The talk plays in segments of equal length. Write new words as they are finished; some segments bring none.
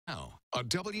A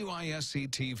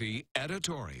WISC-TV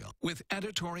editorial with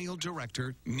editorial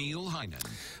director Neil Heinen.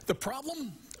 The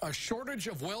problem? A shortage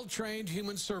of well-trained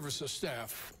human services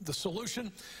staff. The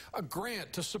solution? A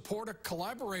grant to support a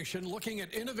collaboration looking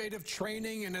at innovative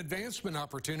training and advancement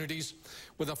opportunities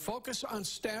with a focus on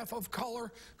staff of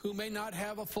color who may not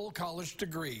have a full college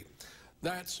degree.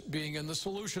 That's being in the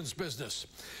solutions business.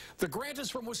 The grant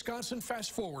is from Wisconsin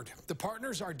Fast Forward. The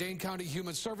partners are Dane County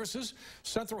Human Services,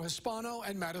 Central Hispano,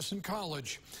 and Madison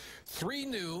College. 3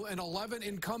 new and 11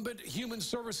 incumbent human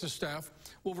services staff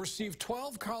will receive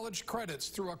 12 college credits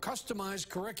through a customized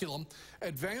curriculum,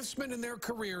 advancement in their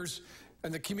careers,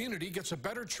 and the community gets a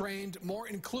better trained, more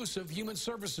inclusive human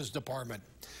services department.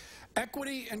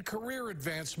 Equity and career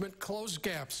advancement close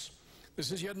gaps.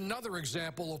 This is yet another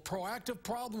example of proactive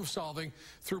problem solving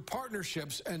through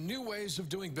partnerships and new ways of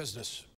doing business.